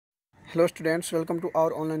Hello students, welcome to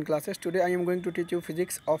our online classes. Today I am going to teach you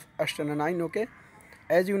physics of Astronomy 9. Okay,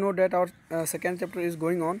 as you know that our second chapter is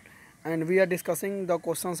going on and we are discussing the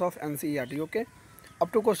questions of NCERT. Okay,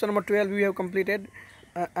 up to question number 12 we have completed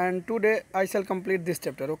and today I shall complete this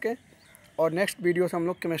chapter. Okay, और next video से हम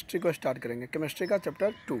लोग chemistry को start करेंगे, chemistry का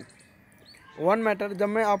chapter 2 one matter. जब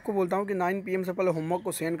मैं आपको बोलता हूँ कि 9 PM से पहले होमवर्क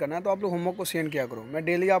को सेंड करना है तो आप लोग होमवर्क को सेंड किया करो। मैं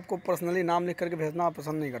डेली आपको पर्सनली नाम लिख करके भेजना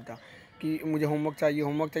पसंद नहीं करता कि मुझे होमवर्क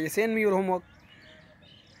चाहिए, सेंड मी योर होमवर्क।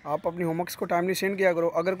 आप अपनी होमवर्क्स को टाइमली सेंड किया करो।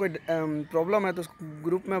 अगर कोई प्रॉब्लम है तो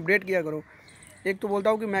ग्रुप में अपडेट किया करो। एक तो बोलता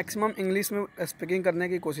हूँ कि मैक्सिमम इंग्लिश में स्पीकिंग करने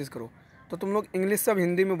की कोशिश करो, तो तुम लोग इंग्लिश सब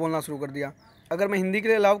हिंदी में बोलना शुरू कर दिया। अगर मैं हिंदी के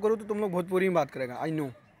लिए अलाउ करूँ तो तुम लोग भोजपुरी में बात करेगा, आई नो।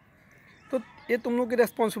 तो ये तुम लोग की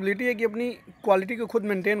रिस्पॉन्सिबिलिटी है कि अपनी क्वालिटी को खुद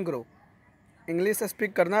मेंटेन करो। इंग्लिश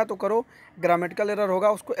स्पीक करना है तो करो, ग्रामेटिकल एरर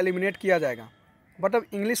होगा उसको एलिमिनेट किया जाएगा, बट अब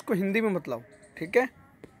इंग्लिश को हिंदी में मत लाओ, ठीक है।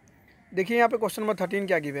 देखिए यहाँ पे क्वेश्चन नंबर 13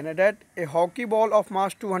 क्या गिवन है, that A hockey ball of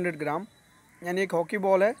mass 200 ग्राम, यानी एक हॉकी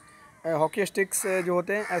बॉल है, हॉकी स्टिक्स जो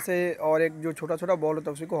होते हैं ऐसे, और एक जो छोटा छोटा बॉल होता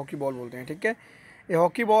है उसी को हॉकी बॉल बोलते हैं, ठीक है। A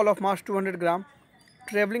hockey ball of mass 200 gram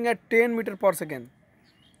travelling at 10 metre पर second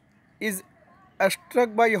is struck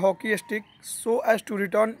by hockey stick so as to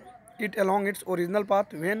return it along its original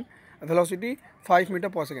path when velocity 5 metre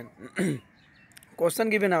पर सेकेंड। क्वेश्चन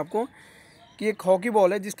गिवन है आपको कि एक हॉकी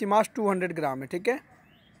बॉल है जिसकी मास 200 ग्राम है, ठीक है,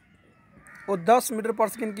 वो 10 मीटर पर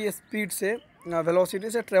सेकेंड की स्पीड से वेलोसिटी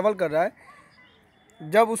से ट्रेवल कर रहा है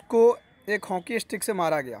जब उसको एक हॉकी स्टिक से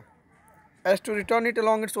मारा गया, as to return it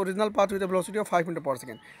along its original path with velocity of 5 metre पर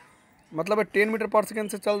सेकेंड। मतलब 10 मीटर पर सेकेंड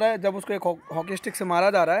से चल रहा है, जब उसको एक हॉकी स्टिक से मारा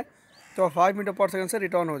जा रहा है तो 5 मीटर पर सेकेंड से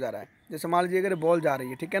रिटर्न हो जा रहा है। जैसे मान लीजिए अगर बॉल जा रही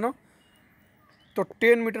है, ठीक है ना, तो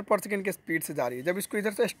 10 मीटर पर सेकेंड की स्पीड से जा रही है। जब इसको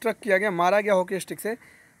इधर से स्ट्रक किया गया, मारा गया हॉकी स्टिक से,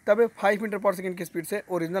 तब ये 5 मीटर पर सेकेंड की स्पीड से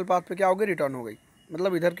ओरिजिनल पाथ पे क्या हो गई, रिटर्न हो गई,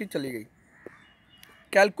 मतलब इधर की चली गई।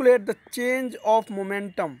 Calculate the change of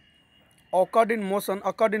momentum occurred in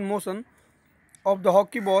motion of the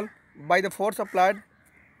hockey ball by the force applied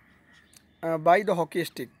by the hockey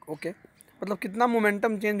stick. Okay, मतलब कितना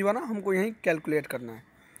मोमेंटम चेंज हुआ ना, हमको यहीं कैलकुलेट करना है।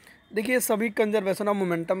 देखिए सभी कंजर्वेशन ऑफ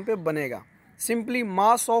मोमेंटम पे बनेगा। Simply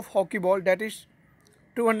mass of hockey ball date is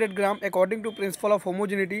 200 gram according to principle of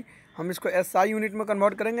homogeneity, हम इसको SI यूनिट में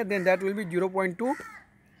कन्वर्ट करेंगे, then that will be 0.2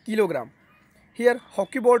 kilogram. Here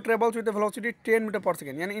hockey ball travels with velocity 10 metre पर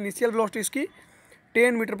second, यानी initial velocity इसकी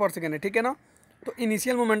 10 metre पर second है, ठीक है ना। तो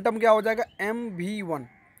इनिशियल मोमेंटम क्या हो जाएगा, mv1।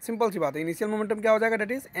 सिंपल सी बात है, इनिशियल मोमेंटम क्या हो जाएगा,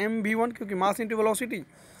 दैट इज mv1, क्योंकि मास इंटू वेलोसिटी,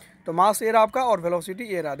 तो मास ए रहा आपका और वेलोसिटी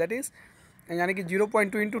ए रहा, दैट इज यानी कि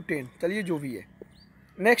 0.2 इंटू 10, चलिए जो भी है।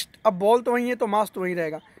 नेक्स्ट, अब बॉल तो वहीं है तो मास तो वहीं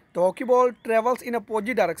रहेगा। तो hockey ball travels in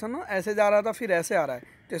opposite direction ना, ऐसे जा रहा था फिर ऐसे आ रहा है,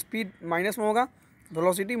 तो स्पीड माइनस में होगा,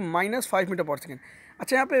 वेलोसिटी -5 मीटर पर सेकेंड।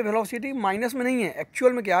 अच्छा, यहाँ पे वेलोसिटी माइनस में नहीं है,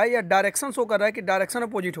 एक्चुअल में क्या है, या डायरेक्शन शो कर रहा है कि डायरेक्शन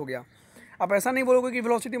अपोजिट हो गया। आप ऐसा नहीं बोलोगे कि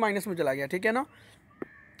वेलोसिटी माइनस में चला गया, ठीक है ना,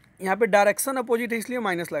 यहाँ पे डायरेक्शन अपोजिट है इसलिए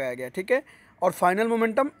माइनस लगाया गया, ठीक है। और फाइनल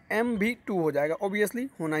मोमेंटम mv2 हो जाएगा, ऑब्वियसली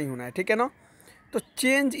होना ही होना है, ठीक है ना। तो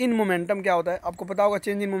चेंज इन मोमेंटम क्या होता है, आपको पता होगा,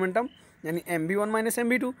 चेंज इन मोमेंटम यानी mv1 minus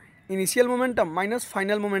mv2, initial momentum minus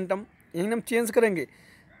final momentum, यही हम चेंज करेंगे।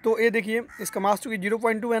 तो ये देखिए इसका मास चूँकि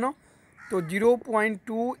 0.2 है ना, तो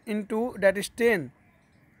 0.2 into that is 10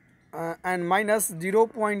 and minus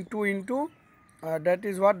 0.2 into that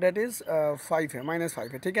is what, that is 5 है,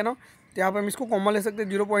 -5 है, ठीक है ना। तो यहाँ पर हम इसको कॉमन ले सकते हैं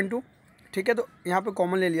 0.2, ठीक है। तो यहाँ पे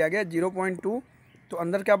कॉमन ले लिया गया 0.2, तो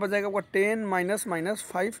अंदर क्या बच जाएगा आपका 10 माइनस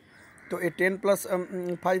 5, तो ये 10 प्लस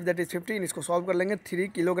 5 दैट इज़ 15। इसको सॉल्व कर लेंगे, 3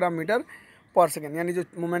 किलोग्राम मीटर पर सेकेंड, यानी जो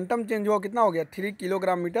मोमेंटम चेंज हुआ कितना हो गया, 3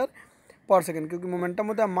 किलोग्राम मीटर पर सेकेंड, क्योंकि मोमेंटम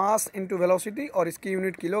होता है मास इंटू वेलोसिटी और इसकी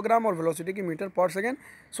यूनिट किलोग्राम और वेलोसिटी की मीटर पर second,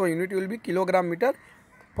 so unit will be kilogram metre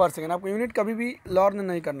पर सेकेंड। आपको यूनिट कभी भी लर्न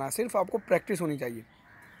नहीं करना है, सिर्फ आपको प्रैक्टिस होनी चाहिए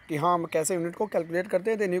कि हाँ हम कैसे यूनिट को कैलकुलेट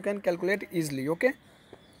करते हैं, then you can calculate easily, okay.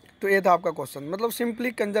 तो ये था आपका क्वेश्चन, मतलब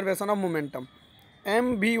simply conservation of momentum,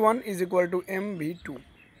 mv1 is equal to mv2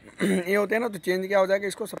 ये होते हैं ना, तो चेंज क्या हो जाएगा,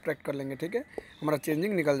 इसको सब्ट्रैक्ट कर लेंगे, ठीक है, हमारा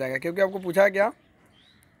चेंजिंग निकल जाएगा, क्योंकि आपको पूछा है क्या,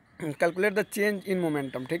 calculate the change in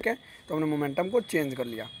momentum, ठीक है। तो हमने मोमेंटम को चेंज कर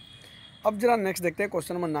लिया। अब जरा नेक्स्ट देखते हैं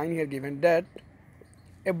question number 9 here given, that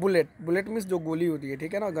A bullet means जो गोली होती है,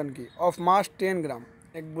 ठीक है ना, गन की, ऑफ मास 10 ग्राम,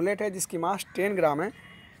 एक बुलेट है जिसकी मास 10 ग्राम है,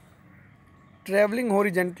 ट्रेवलिंग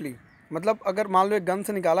हॉरिजेंटली, मतलब अगर मान लो एक गन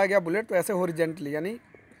से निकाला गया बुलेट तो ऐसे हॉरिजेंटली यानी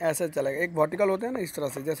ऐसे चलेगा, एक वर्टिकल होते हैं ना इस तरह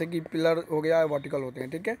से, जैसे कि पिलर हो गया वर्टिकल होते हैं,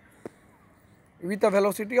 ठीक है, with a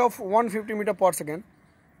velocity of 150 metre पर second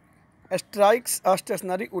strikes a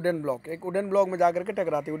stationary wooden block, एक वुडन ब्लॉक में जाकर के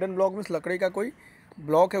टकराती है, वुडन ब्लॉक मीन्स लकड़ी का कोई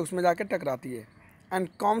ब्लॉक है उसमें जाकर टकराती है, and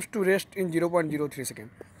comes to rest in 0.03 second,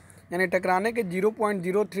 यानी टकराने के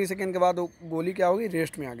 0.03 सेकेंड के बाद वो गोली क्या होगी,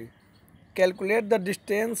 रेस्ट में आ गई। Calculate the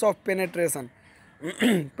distance of penetration.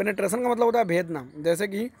 Penetration का मतलब होता है भेदना। जैसे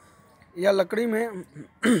कि यह लकड़ी में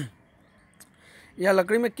यह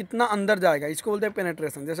लकड़ी में कितना अंदर जाएगा, इसको बोलते हैं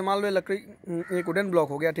पेनेट्रेशन। जैसे मान लो ये लकड़ी एक वुडन ब्लॉक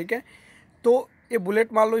हो गया, ठीक है, तो ये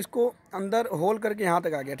बुलेट मान लो इसको अंदर होल करके यहाँ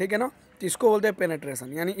तक आ गया, ठीक है ना, तो इसको बोलते हैं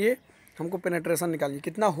पेनेट्रेशन। यानी ये हमको पेनेट्रेशन निकालनी,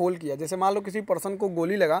 कितना होल किया। जैसे मान लो किसी पर्सन को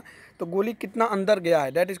गोली लगा तो गोली कितना अंदर गया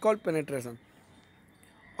है, that is called penetration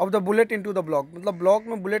of the bullet into the block. मतलब ब्लॉक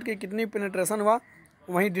में बुलेट की कितनी पेनेट्रेशन हुआ,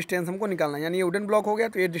 वही डिस्टेंस हमको निकालना है। यानी ये वुडन ब्लॉक हो गया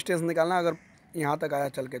तो ये डिस्टेंस निकालना अगर यहाँ तक आया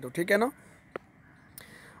चल के, तो ठीक है ना।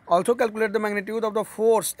 Also calculate the magnitude of the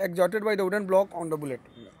force exerted by the wooden block on the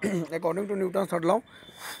bullet according to Newton third law.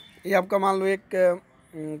 ये आपका मान लो एक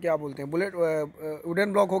क्या बोलते हैं, बुलेट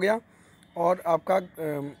वुडन ब्लॉक हो गया और आपका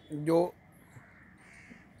जो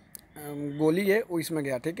गोली है वो इसमें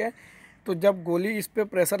गया, ठीक है। तो जब गोली इस पर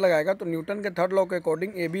प्रेशर लगाएगा तो न्यूटन के थर्ड लॉ के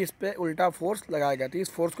अकॉर्डिंग ए भी इस पर उल्टा फोर्स लगाएगा। तो इस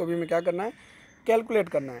फोर्स को भी हमें क्या करना है, कैलकुलेट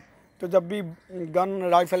करना है। तो जब भी गन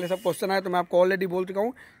राइफल ये सब क्वेश्चन आए तो मैं आपको ऑलरेडी बोल चुका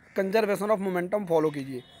हूँ, कंजर्वेशन ऑफ मोमेंटम फॉलो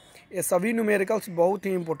कीजिए। ये सभी न्यूमेरिकल्स बहुत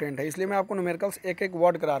ही इंपॉर्टेंट है, इसलिए मैं आपको न्यूमेरिकल्स एक एक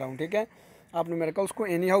वर्ड करा रहा हूँ, ठीक है। आप न्यूमेरिकल्स को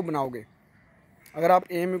एनी हाउ बनाओगे। अगर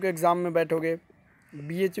आप एएमयू के एग्ज़ाम में बैठोगे,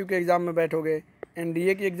 बीएचयू के एग्ज़ाम में बैठोगे,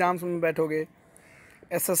 एनडीए के एग्ज़ाम्स में बैठोगे,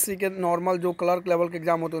 एसएससी के नॉर्मल जो क्लर्क लेवल के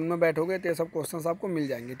एग्ज़ाम होते हैं उनमें बैठोगे तो ये सब क्वेश्चंस आपको मिल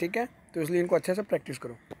जाएंगे, ठीक है। तो इसलिए इनको अच्छे से प्रैक्टिस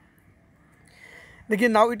करो। देखिए,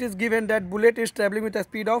 now it is given that bullet is travelling with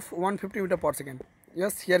speed of 150 metre पर second.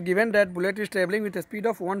 Yes, here given that bullet is travelling with speed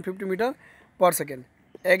of 150 metre पर second.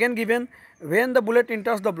 Again given when the bullet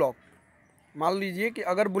इंटर्स the block. मान लीजिए कि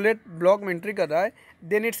अगर bullet block में entry कर रहा है,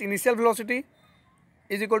 then it's initial velocity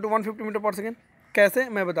is equal to 150 metre पर सेकेंड। कैसे,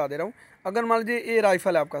 मैं बता दे रहा हूँ। अगर मान लीजिए ये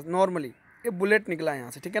राइफल है आपका, नॉर्मली ये बुलेट निकला है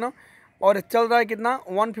यहाँ से, ठीक है ना, और चल रहा है कितना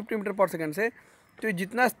 150 मीटर पर सेकेंड से, तो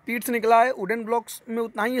जितना स्पीड से निकला है वुडन ब्लॉक्स में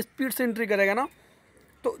उतना ही स्पीड से एंट्री करेगा ना।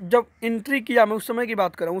 तो जब एंट्री किया, मैं उस समय की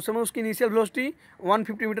बात कर रहा हूँ, उस समय उसकी इनिशियल वेलोसिटी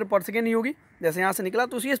 150 मीटर पर सेकेंड ही होगी। जैसे यहाँ से निकला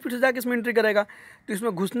तो उसी स्पीड से जाकर इसमें एंट्री करेगा, तो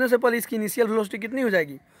इसमें घुसने से पहले इसकी इनिशियल वेलोसिटी कितनी हो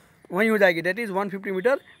जाएगी, वही हो जाएगी, दैट इज़ 150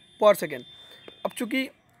 मीटर पर सेकेंड। अब चूँकि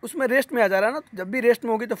उसमें रेस्ट में आ जा रहा है ना, तो जब भी रेस्ट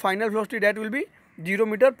में होगी तो final velocity that will be 0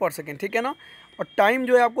 metre पर सेकेंड, ठीक है ना। और टाइम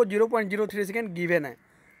जो है आपको 0.03 सेकेंड गिवन है।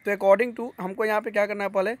 तो अकॉर्डिंग टू हमको यहाँ पे क्या करना है,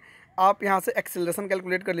 पहले आप यहाँ से एक्सेलरेशन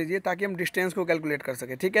कैलकुलेट कर लीजिए ताकि हम डिस्टेंस को कैलकुलेट कर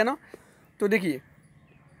सकें, ठीक है ना। तो देखिए,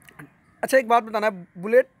 अच्छा एक बात बताना है,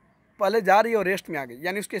 बुलेट पहले जा रही है और रेस्ट में आ गई,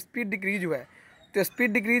 यानी उसकी स्पीड डिक्रीज हुआ है। तो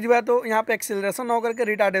स्पीड डिक्रीज हुआ है तो यहाँ पे एक्सेलरेशन ना होकर के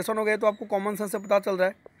रिटार्डेशन हो गए, तो आपको कॉमन सेंस से पता चल रहा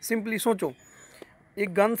है। सिंपली सोचो,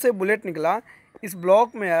 एक गन से बुलेट निकला, इस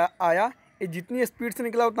ब्लॉक में आया, ये जितनी स्पीड से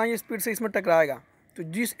निकला उतना ही स्पीड से इसमें टकराएगा। तो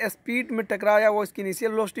जिस स्पीड में टकराया वो इसकी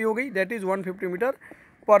इनिशियल वेलोसिटी हो गई, दैट इज़ 150 मीटर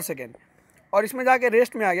पर सेकेंड। और इसमें जाके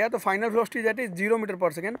रेस्ट में आ गया तो final velocity that is 0 metre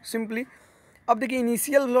पर सेकेंड सिंपली। अब देखिए,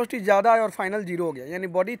 इनिशियल वेलोसिटी ज़्यादा है और फाइनल 0 हो गया, यानी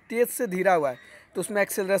बॉडी तेज़ से धीरा हुआ है, तो उसमें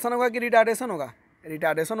एक्सेलरेशन होगा कि रिटार्डेशन होगा,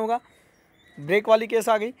 रिटार्डेशन होगा। ब्रेक वाली केस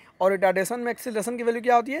आ गई, और रिटार्डेशन में एक्सेलरेशन की वैल्यू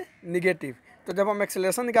क्या होती है, निगेटिव। तो जब हम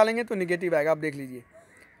एक्सेलरेशन निकालेंगे तो निगेटिव आएगा। आप देख लीजिए,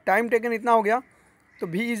 टाइम टेकन इतना हो गया, तो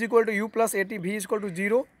v is equal to you plus A T, we is equal to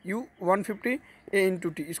 0, u 150 a into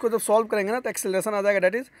T. इसको जब सॉल्व करेंगे ना तो एक्सेलरेशन आ जाएगा,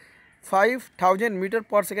 दैट इज़ 5000 मीटर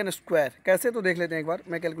पर सेकेंड स्क्वायर। कैसे, तो देख लेते हैं एक बार,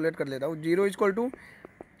 मैं कैलकुलेट कर लेता हूँ। 0 is equal to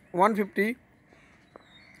 150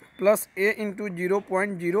 plus a into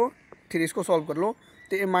 0.03, इसको सॉल्व कर लो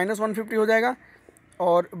तो ये -150 हो जाएगा,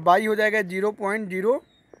 और बाई हो जाएगा 0.03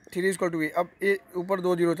 इज इक्वल टू ए। अब ए ऊपर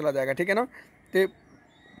 2 0 चला जाएगा, ठीक है ना, तो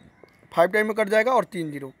 5 टाइम में कट जाएगा और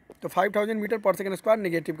 3 0, तो 5000 मीटर पर सेकेंड स्क्वायर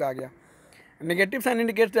नेगेटिव का आ गया। Negative sign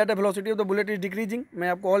indicates that the velocity of the bullet is decreasing, मैं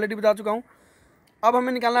आपको ऑलरेडी बता चुका हूँ। अब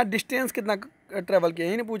हमें निकालना है डिस्टेंस कितना ट्रेवल किया,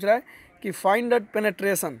 यही नहीं पूछ रहा है कि find the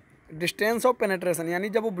penetration, distance of penetration, यानी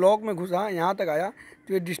जब वो ब्लॉक में घुसा यहाँ तक आया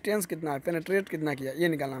तो ये डिस्टेंस कितना है, पेनेट्रेट कितना किया, ये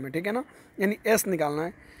निकालना हमें, ठीक है ना, यानी एस निकालना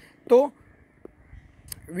है। तो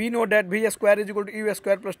we know that we square is equal to you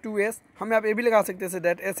square plus 2s। हम आप ये भी लगा सकते हैं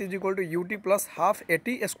that S is equal to U T plus half A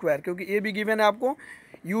T square, क्योंकि ए भी गिवन है आपको,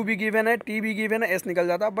 यू भी गिवन है, टी भी गिवन है, एस निकल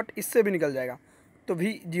जाता, बट इससे भी निकल जाएगा। तो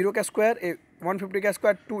वी 0 का स्क्वायर, 150 का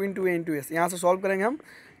स्क्वायर, 2 इंटू ए इंटू एस, यहाँ से सॉल्व करेंगे हम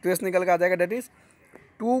तो एस निकल के आ जाएगा, that is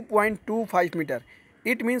 2.25 metre.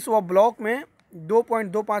 It means वो ब्लॉक में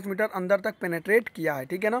 2.25 मीटर अंदर तक पेनेट्रेट किया है,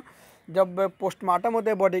 ठीक है ना। जब पोस्टमार्टम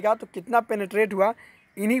होता है बॉडी का तो कितना पेनेट्रेट हुआ,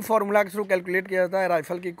 इन्हीं फार्मूला के थ्रू कैलकुलेट किया जाता है,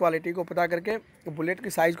 राइफल की क्वालिटी को पता करके, बुलेट की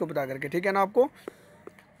साइज़ को पता करके, ठीक है ना आपको।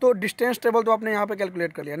 तो डिस्टेंस टेबल तो आपने यहाँ पे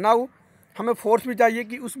कैलकुलेट कर लिया। नाउ हमें फोर्स भी चाहिए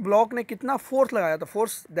कि उस ब्लॉक ने कितना फोर्स लगाया, तो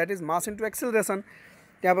force that is mass into acceleration.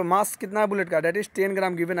 यहाँ पे मास कितना है बुलेट का, that is 10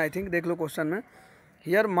 gram given, I think, देख लो क्वेश्चन में।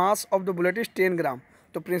 Here mass of the bullet is 10 ग्राम।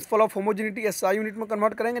 तो principle of homogeneity SI unit में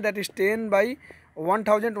कन्वर्ट करेंगे, दैट इज़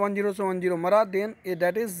 10/1000 10 से 10 मरा, देन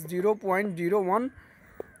दैट इज़ 0.01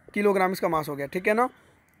 किलोग्राम इसका मास हो गया, ठीक है ना।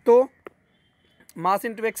 तो मास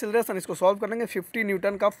इंटू एक्सेलरेशन, इसको सॉल्व करेंगे। 50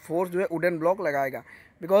 न्यूटन का फोर्स जो है वुडन ब्लॉक लगाएगा,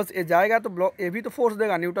 बिकॉज ये जाएगा तो ब्लॉक ये भी तो फोर्स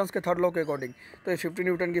देगा न्यूटन्स के थर्ड लॉ के अकॉर्डिंग, तो ये 50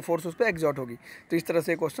 न्यूटन की फोर्स उस पर एग्जॉर्ट होगी। तो इस तरह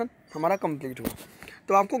से क्वेश्चन हमारा कंप्लीट हुआ।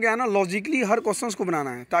 तो आपको क्या है ना, लॉजिकली हर क्वेश्चन को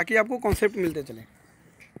बनाना है ताकि आपको कॉन्सेप्ट मिलते चले।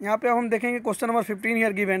 यहाँ पे हम देखेंगे question number 15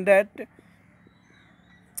 here given that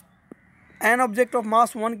an object of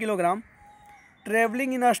mass 1 kilogram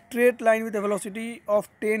travelling in a straight line with velocity of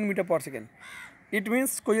 10 metre पर सेकेंड। इट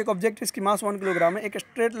मीन्स कोई एक ऑब्जेक्ट इसकी मास 1 किलोग्राम है, एक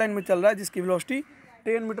स्ट्रेट लाइन में चल रहा है जिसकी वेलोसिटी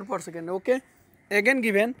 10 मीटर पर सेकेंड है। ओके, अगेन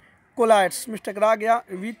गिवन कोलाइड्स में टकरा गया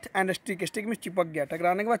विथ एंड स्टिक, स्टिक में चिपक गया,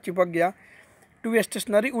 टकराने के बाद चिपक गया to a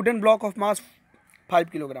stationary wooden block of mass 5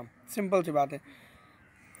 kilogram. Simple सी बात है।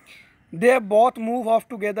 They both move of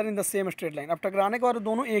together in the same straight line. अब टकराने के बाद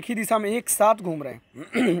दोनों एक ही दिशा में एक साथ घूम रहे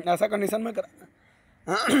हैं ऐसा कंडीशन में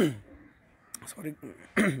सॉरी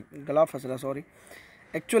गला फंस रहा, सॉरी।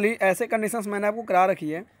 एक्चुअली ऐसे कंडीशंस मैंने आपको करा रखी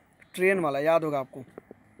है, ट्रेन वाला याद होगा आपको,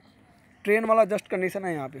 ट्रेन वाला जस्ट कंडीशन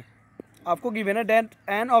है यहाँ पे। आपको गिवन है that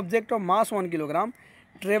an object of mass 1 kilogram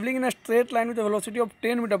travelling in a straight line with velocity of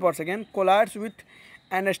 10 metre पर second collides with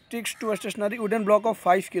and sticks to a stationary wooden block of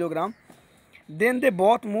 5 kilogram. Then they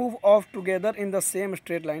both move off together in the same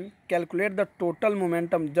straight line. Calculate the total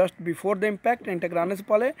momentum just before the impact and टकराने से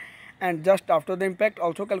पहले and just after the impact.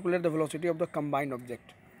 Also calculate the velocity of the combined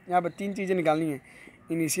object. यहाँ पर 3 चीज़ें निकालनी है,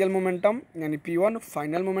 initial momentum यानी P1,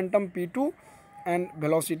 final momentum P2 and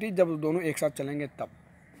velocity जब दोनों एक साथ चलेंगे तब।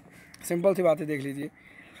 सिंपल सी बात है, देख लीजिए।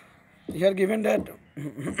 Here given that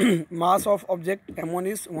mass of object M1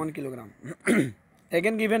 is 1 kilogram.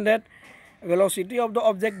 Again given that velocity of the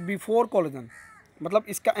object before collision, मतलब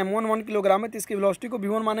इसका M1 1 किलोग्राम है तो इसकी वेलोसिटी को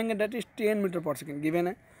V1 मानेंगे, डेट इज 10 मीटर पर सेकेंड गिवन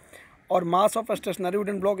है। और mass of stationary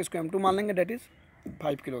wooden block इसको M2 मान लेंगे, डेट इज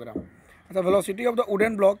 5 किलोग्राम। अच्छा, velocity of the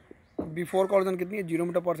wooden block before collision कितनी है, 0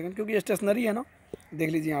 मीटर पर सेकेंड, क्योंकि स्टेशनरी है ना, देख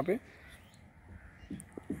लीजिए यहाँ पे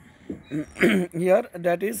हियर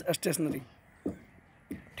डेट इज स्टेशनरी,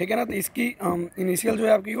 ठीक है ना। तो इसकी इनिशियल जो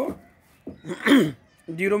है आपकी वो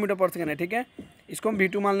 0 मीटर पर सेकेंड है, ठीक है। इसको हम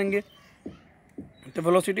V2 मान लेंगे। तो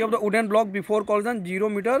velocity of the wooden block before collision 0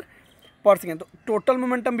 metre पर सेकेंड। तो टोटल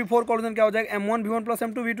मोमेंटम बिफोर कॉलिजन क्या हो जाएगा, M1 V1 plus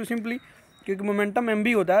M2 V2 simply, क्योंकि मोमेंटम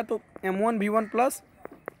MB होता है, तो M1 V1 plus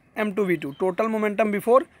M2 V2 total momentum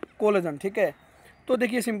before collision, ठीक है। तो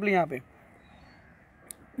देखिए सिंपली यहाँ पे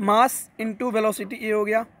मास इंटू वेलोसिटी ये हो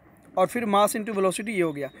गया और फिर मास इंटू वेलोसिटी ये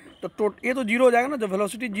हो गया, तो ये तो 0 हो जाएगा ना, जो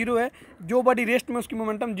वेलोसिटी 0 है, जो बॉडी रेस्ट में उसकी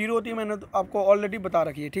मोमेंटम 0 होती है, मैंने तो आपको ऑलरेडी बता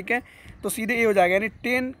रखी है, ठीक है। तो सीधे ये हो जाएगा, यानी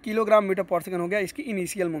 10 किलोग्राम मीटर पर सेकंड हो गया इसकी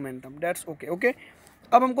initial momentum, dates okay. Okay,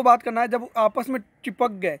 अब हमको बात करना है, जब आपस में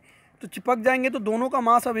चिपक गए तो चिपक जाएंगे तो दोनों का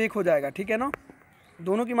मास अब एक हो जाएगा, ठीक है ना,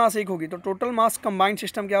 दोनों की मास एक होगी, तो टोटल मास कंबाइंड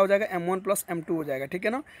सिस्टम क्या हो जाएगा, M1 प्लस M2 हो जाएगा, ठीक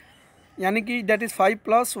है ना, यानी कि डेट इज़ 5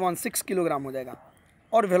 + 1 6 किलोग्राम हो जाएगा।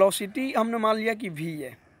 और वेलोसिटी हमने मान लिया कि V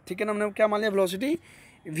है, ठीक है ना, हमने क्या मान लिया, वेलोसिटी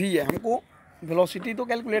V है। हमको वेलोसिटी तो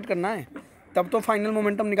कैलकुलेट करना है, तब तो फाइनल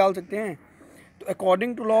मोमेंटम निकाल सकते हैं। तो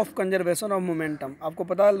according to law of conservation of momentum, आपको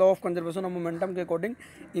पता है law of conservation of momentum के according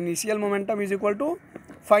initial momentum is equal to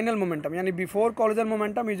final momentum, यानी before collision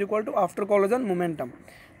momentum is equal to after collision momentum.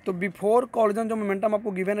 तो बिफोर कॉलिजन जो momentum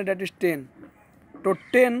आपको given है date is 10, तो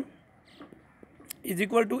 10 is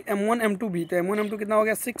equal to M1 M2 V, तो M1 M2 कितना हो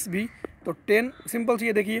गया 6V, तो 10 सिंपल सी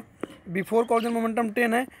ये देखिए, बिफोर कॉलिजन मोमेंटम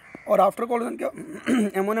 10 है और आफ्टर कॉलिजन क्या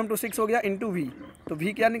M1 M2 6 हो गया इंटू V, तो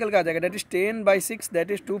V क्या निकल के आ जाएगा, डेट इज 10/6,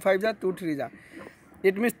 दैट इज 2 5 जा 2 3 जा,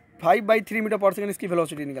 इट मीन्स 5/3 मीटर पर सेकेंड इसकी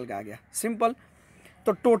वेलोसिटी निकल के आ गया, सिंपल।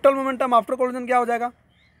 तो टोटल मोमेंटम आफ्टर कॉलिजन क्या हो जाएगा,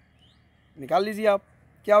 निकाल लीजिए आप,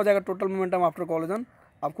 क्या हो जाएगा टोटल मोमेंटम आफ्टर कॉलिजन,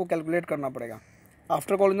 आपको कैलकुलेट करना पड़ेगा।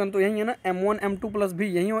 आफ्टर कॉलिजन तो यही है ना, M1 M2 प्लस V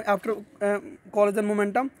यही हो आफ्टर कॉलिजन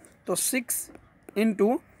मोमेंटम, तो 6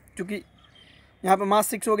 इंटू, चूँकि यहाँ पे मास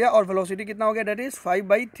 6 हो गया और वेलोसिटी कितना हो गया, डेट इज़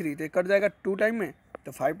 5/3, तो कट जाएगा 2 टाइम में,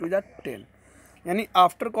 तो 5 2 जा 10, यानी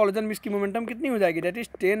आफ्टर कॉलिजन में इसकी मोमेंटम कितनी हो जाएगी, डेट इज़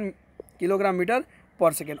 10 किलोग्राम मीटर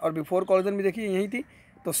पर सेकेंड। और बिफोर कॉलिजन भी देखिए यही थी,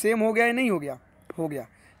 तो सेम हो गया या नहीं हो गया, हो गया।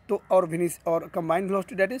 तो और combined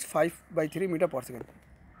velocity that is 5/3 metre पर सेकेंड।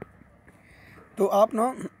 तो आप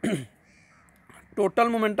ना टोटल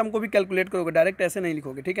मोमेंटम को भी कैलकुलेट करोगे, डायरेक्ट ऐसे नहीं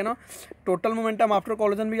लिखोगे, ठीक है ना। टोटल मोमेंटम आफ्टर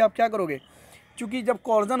कॉलिजन भी आप क्या करोगे, क्योंकि जब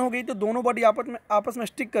कॉलिजन हो गई तो दोनों बॉडी आपस में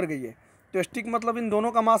स्टिक कर गई है, तो स्टिक मतलब इन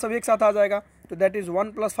दोनों का मास अब एक साथ आ जाएगा, तो दैट इज़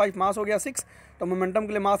 1 + 5 मास हो गया 6, तो मोमेंटम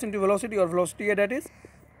के लिए मास इंटू वेलोसिटी, और वेलोसिटी है डेट इज़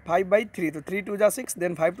 5/3, तो 3 2 जा 6,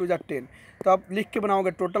 देन 5 2 जा 10। तो आप लिख के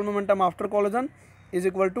बनाओगे total momentum after collision is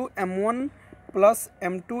equal to M1 plus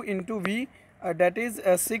M2 into V, that is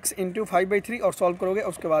 6 into 5/3, और सॉल्व करोगे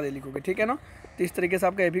उसके बाद ये लिखोगे, ठीक है ना। तो इस तरीके से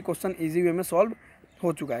आपका ये भी क्वेश्चन ईजी वे में सॉल्व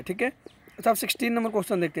हो चुका है, ठीक है। अच्छा, आप 16 नंबर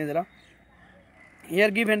क्वेश्चन देखते हैं ज़रा। here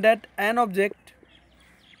given that an object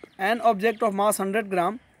of mass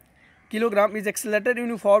 100 kilogram is accelerated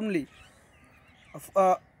uniformly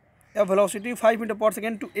a velocity 5 meter per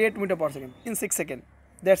second to 8 meter per second in 6 seconds.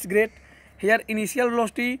 That's great. Here initial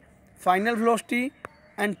velocity, final velocity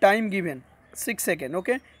and time given 6 seconds.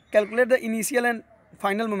 Okay, calculate the initial and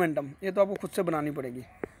final momentum. ये तो आपको खुद से बनानी पड़ेगी.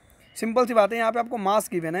 Simple सी बात है. यहाँ पे आपको मास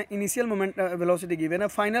गिवन है, इनिशियल मोमेंट वेलोसिटी गिवन है,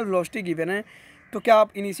 फाइनल वेलोसिटी गिवन है. तो क्या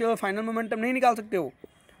आप इनिशियल और फाइनल मोमेंटम नहीं निकाल सकते हो?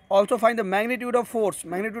 Also find the magnitude of force.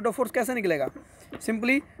 Magnitude of force कैसे निकलेगा?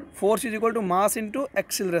 Simply force is equal to mass into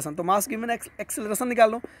acceleration. तो मास गिवन है, एक्सेलरेशन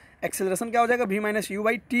निकाल लो. एक्सेलरेशन क्या हो जाएगा? v minus you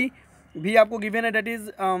by T. भी आपको गिवन है, डेट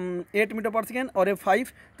इज 8 मीटर पर सेकेंड और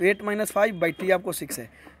 5, तो 8 माइनस 5 बाई टी आपको 6 है.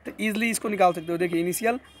 तो ईजिली इसको निकाल सकते हो. देखिए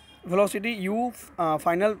initial velocity u,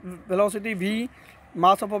 final velocity v,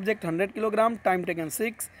 mass of object 100 kilogram, time taken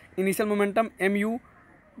 6, initial momentum mu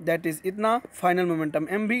that is इतना, final momentum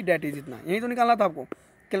mv that is इतना. यही तो निकालना था आपको.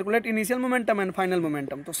 Calculate initial momentum and final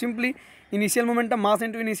momentum. तो simply initial momentum mass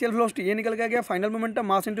into initial velocity ये निकल के आ गया. Final momentum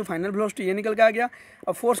mass into final velocity ये निकल के आ गया.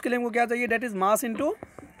 अब फोर्स के लिए हमको क्या चाहिए? That is mass into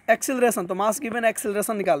acceleration. तो मास गिवन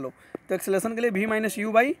एक्सेलरेशन निकाल लो. तो एक्सेलरेशन के लिए v minus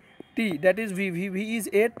you by T that is v is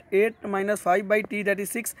 8 minus 5 by T that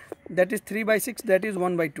is 6 that is 3 by 6 that is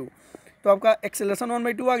 1 by 2. तो आपका एक्सेलरेशन 1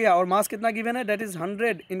 बाई 2 आ गया. और मास कितना गिवन है? That is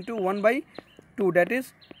 100 into 1 by 2 that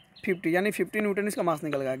is 50, यानी 50 न्यूटन इसका मास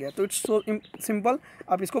निकल गया. तो इट्स सो सिंपल,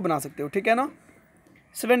 आप इसको बना सकते हो. ठीक है ना.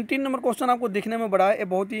 17 नंबर क्वेश्चन आपको दिखने में बड़ा है, ये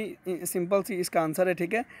बहुत ही सिंपल सी इसका आंसर है.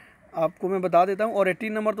 ठीक है, आपको मैं बता देता हूँ. और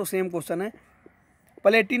 18 नंबर तो सेम क्वेश्चन है.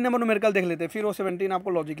 पहले 18 नंबर न्यूमेरिकल देख लेते हैं, फिर वो 17 आपको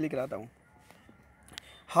लॉजिकली कराता हूँ.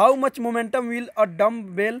 How much momentum will a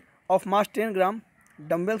dumbbell of mass 10 gram.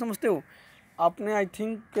 Dumbbell समझते हो आपने? आई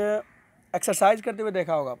थिंक एक्सरसाइज करते हुए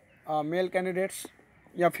देखा होगा. मेल कैंडिडेट्स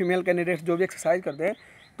या फीमेल कैंडिडेट्स जो भी एक्सरसाइज करते हैं,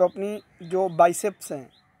 तो अपनी जो बाइसेप्स हैं,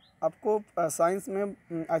 आपको साइंस में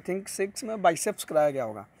आई थिंक 6 में बाइसेप्स कराया गया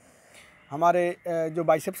होगा. हमारे जो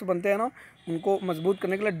बाइसेप्स बनते हैं ना, उनको मजबूत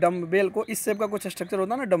करने के लिए डम्बेल को, इस शेप का कुछ स्ट्रक्चर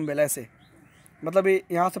होता है ना डम्बेल, ऐसे मतलब ये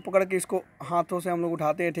यहाँ से पकड़ के इसको हाथों से हम लोग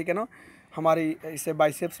उठाते हैं. ठीक है ना. हमारी इससे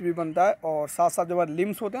बाइसेप्स भी बनता है और साथ साथ जो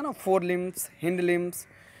लिम्स होते हैं ना, 4 लिम्स, हिंड लिम्स,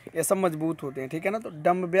 ये सब मजबूत होते हैं. ठीक है ना. तो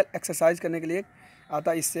डम्बेल एक्सरसाइज करने के लिए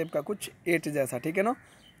आता है इस शेप का कुछ 8 जैसा. ठीक है ना.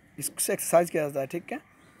 इससे एक्सरसाइज किया जाता है. ठीक है.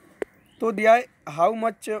 तो दिया है how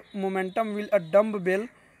much momentum will a dumbbell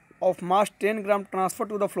of mass 10 gram transfer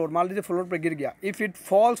to the floor. मान लीजिए फ्लोर पर गिर गया. If it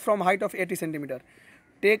falls from height of 80 centimetre,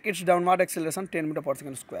 take its downward acceleration 10 metre पर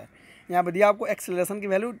सेकंड स्क्वायर. यहाँ पर दिया आपको एक्सेलरेशन की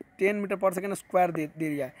वैल्यू 10 मीटर पर सेकंड स्क्वायर दे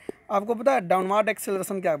दिया है. आपको पता है डाउनवर्ड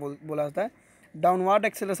एक्सेलरेशन क्या बोला जाता है? डाउनवर्ड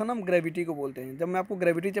एक्सेलरेशन हम ग्रेविटी को बोलते हैं. जब मैं आपको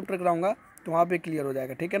ग्रेविटी चैप्टर कराऊंगा तो वहाँ पे क्लियर हो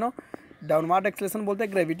जाएगा. ठीक है ना. डाउनवर्ड एक्सेलरेशन बोलते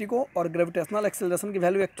हैं ग्रेविटी को, और ग्रेविटेशनल एक्सेलरेशन की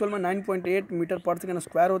वैल्यू एक्चुअल में 9.8 मीटर पर सेकंड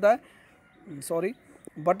स्क्वायर होता है. सॉरी,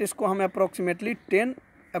 बट इसको हम अप्रॉक्सीमेटली 10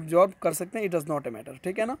 एब्जॉर्ब कर सकते हैं. It does not matter.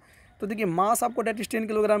 ठीक है ना. तो देखिए मास आपको डेट इज 10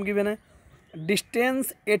 किलोग्राम गिवन है,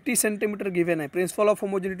 डिस्टेंस 80 सेंटीमीटर गिवन है. प्रिंसिपल ऑफ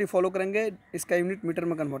होमोजेनिटी फॉलो करेंगे, इसका यूनिट मीटर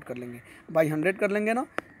में कन्वर्ट कर लेंगे, बाई 100 कर लेंगे ना.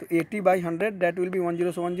 तो 80 बाई 100 दैट विल बी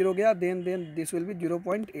 10 से 10 गया, then this will be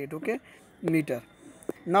 0.8 okay metre.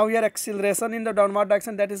 Now your acceleration in the downward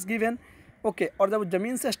direction that is given. Okay, और जब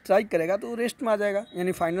ज़मीन से स्ट्राइक करेगा तो रेस्ट में आ जाएगा,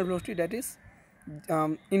 यानी final velocity that is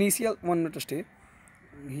initial 1 minute stay.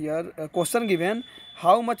 Here question given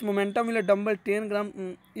how much momentum will a dumbbell 10 gram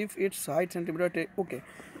if it's height centimetre. Okay,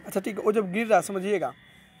 अच्छा ठीक है. वो जब गिर रहा है, समझिएगा,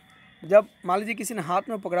 जब मान लीजिए किसी ने हाथ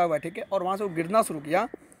में पकड़ा हुआ है, ठीक है, और वहाँ से वो गिरना शुरू किया,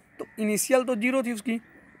 तो इनिशियल तो 0 थी उसकी,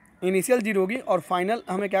 इनिशियल 0 होगी, और फाइनल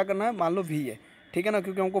हमें क्या करना है, मान लो v है. ठीक है ना,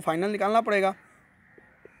 क्योंकि हमको फाइनल निकालना पड़ेगा.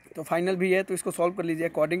 तो फाइनल v है, तो इसको सॉल्व कर लीजिए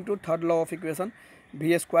according to third law of equation.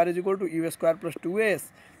 v square is equal to you square plus 2as.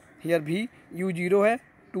 Here v u 0 है,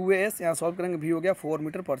 2as यहाँ सॉल्व करेंगे, v हो गया 4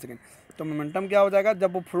 मीटर पर सेकेंड. तो मोमेंटम क्या हो जाएगा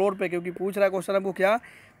जब वो फ्लोर पे, क्योंकि पूछ रहा है क्वेश्चन हमको क्या,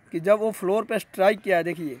 कि जब वो फ्लोर पे स्ट्राइक किया है,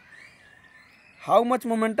 देखिए how much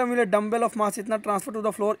momentum will a dumbbell of mass इतना transfer to the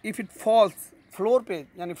floor if it falls. Floor पे,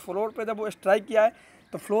 यानी फ्लोर पे जब वो स्ट्राइक किया है,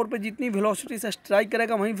 तो फ्लोर पे जितनी वेलोसिटी से स्ट्राइक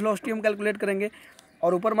करेगा वही वेलोसिटी हम कैलकुलेट करेंगे.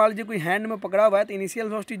 और ऊपर मान लीजिए कोई हैंड में पकड़ा हुआ है, तो इनिशियल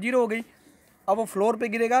वेलोसिटी 0 हो गई. अब वो फ्लोर पे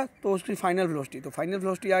गिरेगा तो उसकी फाइनल वेलोसिटी, तो फाइनल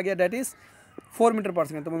वेलोसिटी आ गया दैट इज़ 4 मीटर पर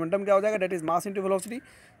सेकेंड. तो मोमेंटम क्या हो जाएगा, that is mass into velocity.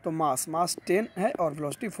 तो मास 10 है और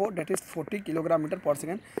velocity 4 that is 40 kilogram metre पर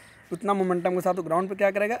सेकेंड. उतना मोमेंटम के साथ तो ग्राउंड पे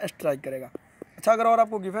क्या करेगा, स्ट्राइक करेगा. अच्छा, अगर और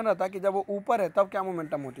आपको गिवन रहता कि जब वो ऊपर है तब क्या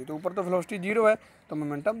मोमेंटम होती, तो ऊपर तो वेलोसिटी 0 है, तो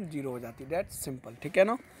मोमेंटम 0 हो जाती. That's simple. ठीक है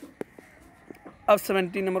ना. अब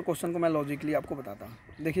 17 नंबर क्वेश्चन को मैं लॉजिकली आपको बताता हूँ.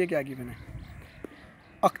 देखिए क्या गिवन है.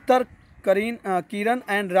 अख्तर, किरण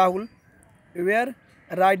and Rahul where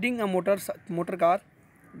riding a motor car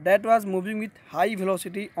that was moving with high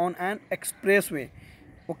velocity on an express way.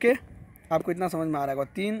 Okay, आपको इतना समझ में आ रहा होगा.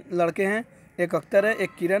 3 लड़के हैं, एक अख्तर है,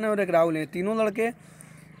 एक किरण है और एक राहुल है। तीनों लड़के,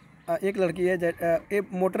 एक लड़की है, एक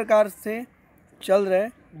मोटर कार से चल रहे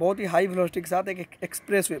बहुत ही हाई वेलोसिटी के साथ एक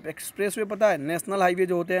एक्सप्रेस वे पता है, नेशनल हाईवे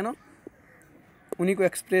जो होते हैं ना, उन्हीं को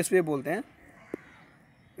एक्सप्रेस वे बोलते हैं।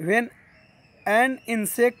 When an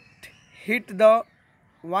insect hit the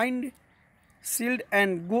wind shield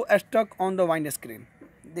and go stuck on the wind screen.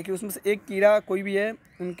 देखिए उसमें से एक कीड़ा कोई भी है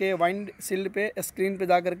उनके वाइंड शील्ड पे, स्क्रीन पे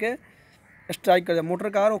जा करके स्ट्राइक कर दिया। मोटर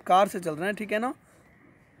कार और कार से चल रहे हैं, ठीक है ना,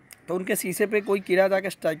 तो उनके शीशे पे कोई कीड़ा जाके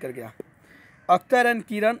स्ट्राइक कर गया। Akhtar and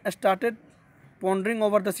Kiran started pondering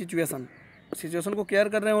over the situation को केयर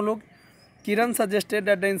कर रहे हैं वो लोग। किरण suggested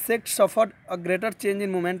that the insect suffered a greater change in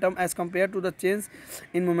momentum as compare to the change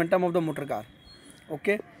in momentum of the motor car.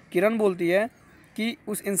 Okay, किरण बोलती है कि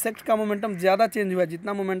उस इंसेक्ट का मोमेंटम ज़्यादा चेंज हुआ है,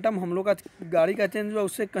 जितना मोमेंटम हम लोग का गाड़ी का चेंज हुआ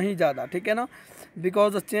उससे कहीं ज़्यादा, ठीक है ना,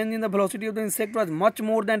 because the change in the velocity of the insect was much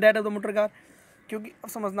more than that of the motor car. क्योंकि अब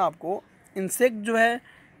समझना आपको, इंसेक्ट जो है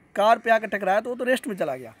कार पे आकर टकराया तो वो तो रेस्ट में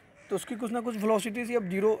चला गया, तो उसकी कुछ ना कुछ वेलोसिटी से अब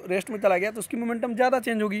जीरो रेस्ट में चला गया तो उसकी मोमेंटम ज़्यादा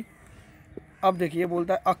चेंज होगी। अब देखिए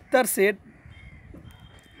बोलता है Akhtar said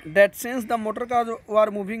that since the motor car were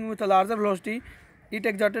moving with a larger velocity it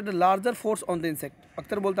exerted a larger force on the insect.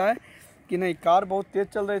 Akhtar बोलता है कि नहीं, कार बहुत तेज़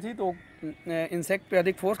चल रही थी तो इंसेक्ट पे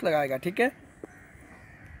अधिक फोर्स लगाएगा, ठीक है।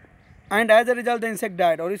 And as a result the insect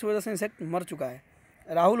died, और इस वजह से इंसेक्ट मर चुका है।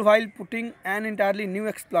 Rahul while putting N entirely new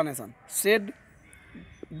explanation said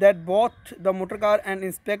that both the motor car and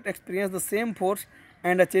insect experience the same force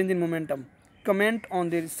and a change in momentum. Comment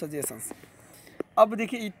on their suggestions. अब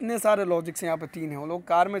देखिए इतने सारे लॉजिक्स यहाँ पे तीन हैं। वो लोग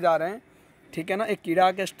कार में जा रहे हैं, ठीक है ना, एक कीड़ा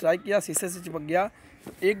आके स्ट्राइक किया, शीशे से चिपक गया।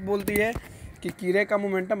 एक बोलती है कि कीड़े का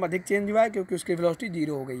मोमेंटम अधिक चेंज हुआ है क्योंकि उसकी वेलोसिटी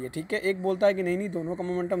जीरो हो गई है, ठीक है। एक बोलता है कि नहीं दोनों का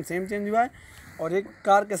मोमेंटम सेम चेंज हुआ है, और एक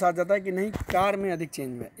कार के साथ जाता है कि नहीं, कार में अधिक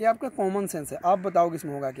चेंज हुआ है। ये आपका कॉमन सेंस है। आप बताओ कि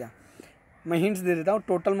इसमें होगा क्या। मैं हिंट्स दे देता हूँ।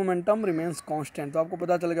 टोटल मोमेंटम रिमेंस कांस्टेंट, तो आपको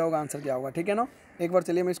पता चल गया होगा आंसर क्या होगा, ठीक है ना। एक बार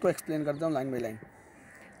चलिए मैं इसको एक्सप्लेन करता हूँ line by line.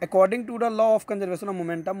 According to the law of conservation of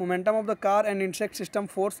momentum of the car and insect system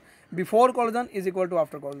force before collision is equal to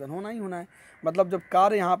after collision. होना ही होना है, मतलब जब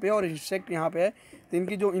कार यहाँ पे और इंसेक्ट यहाँ पे है तो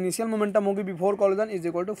इनकी जो इनिशियल मोमेंटम होगी before collision is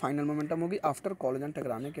equal to final momentum होगी आफ्टर कॉलिजन,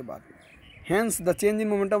 टकराने के बाद। Hence the change in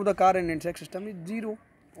momentum of the car and insect system is zero.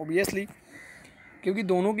 Obviously क्योंकि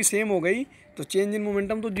दोनों की सेम हो गई तो चेंज इन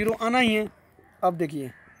मोमेंटम तो जीरो आना ही है। अब देखिए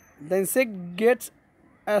the insect gets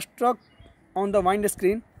struck on the wind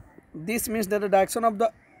screen, this means that the direction of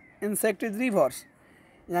the insect is reverse.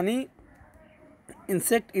 यानी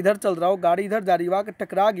इंसेक्ट इधर चल रहा हो, गाड़ी इधर जा रही हो, आकर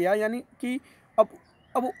टकरा गया, यानी कि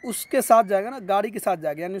अब उसके साथ जाएगा ना, गाड़ी के साथ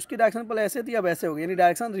जाएगा, यानी उसकी डायरेक्शन पहले ऐसे थी अब ऐसे हो गई, यानी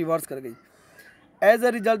डायरेक्शन रिवर्स कर गई। As a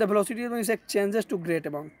result the velocity of insect changes to great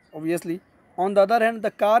amount obviously. On the other hand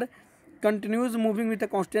the car continues moving with a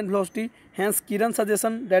constant velocity, hence Kiran's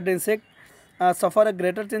suggestion that the insect suffer a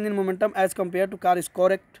greater change in momentum as compared to car is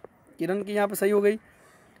correct. किरण की यहाँ पे सही हो गई।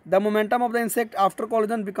 The momentum of the insect after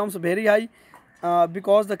collision becomes very high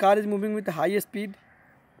because the car is moving with high speed.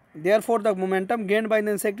 Therefore, the momentum gained by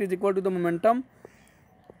the insect is equal to the momentum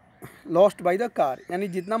lost by the car.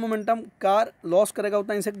 यानी जितना momentum car loss करेगा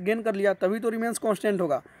उतना insect gain कर लिया, तभी तो remains constant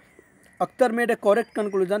होगा। Akhtar made a correct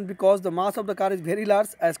conclusion because the mass of the car is very large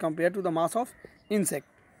as compared to the mass of insect.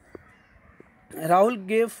 Rahul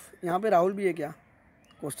gave, यहाँ पे राहुल भी है क्या,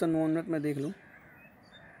 क्वेश्चन 1 मिनट में देख लूँ।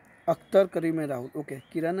 अख्तर करीम है Rahul, okay,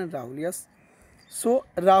 Kiran and Rahul, yes. So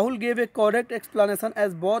Rahul gave a correct explanation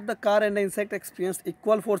as both the car and the insect experienced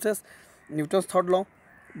equal forces, Newton's third law.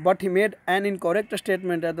 But he made an incorrect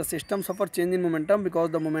statement that the system suffer change in momentum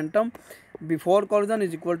because the momentum before collision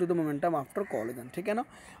is equal to the momentum after collision, ठीक है ना।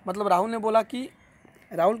 मतलब राहुल ने बोला कि,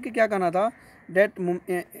 राहुल के क्या कहना था, that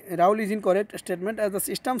Rahul is incorrect statement as the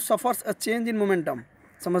system suffers a change in momentum.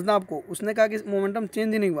 समझना आपको, उसने कहा कि मोमेंटम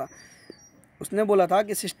चेंज ही नहीं हुआ, उसने बोला था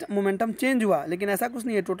कि सिस्टम मोमेंटम चेंज हुआ, लेकिन ऐसा कुछ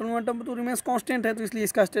नहीं है, टोटल मोमेंटम तो रिमेंस कांस्टेंट है, तो इसलिए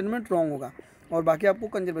इसका स्टेटमेंट रॉन्ग होगा। और बाकी आपको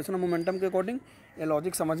कंजर्वेशन ऑफ मोमेंटम के अकॉर्डिंग ये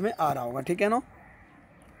लॉजिक समझ में आ रहा होगा, ठीक है ना।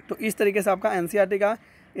 तो इस तरीके से आपका एनसीईआरटी का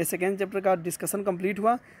ये सेकेंड चैप्टर का डिस्कशन कंप्लीट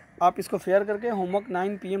हुआ। आप इसको फेयर करके होमवर्क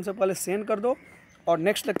 9 PM से पहले सेंड कर दो, और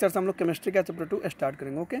नेक्स्ट लेक्चर से हम लोग केमिस्ट्री का चैप्टर 2 स्टार्ट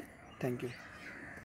करेंगे। Okay, thank you.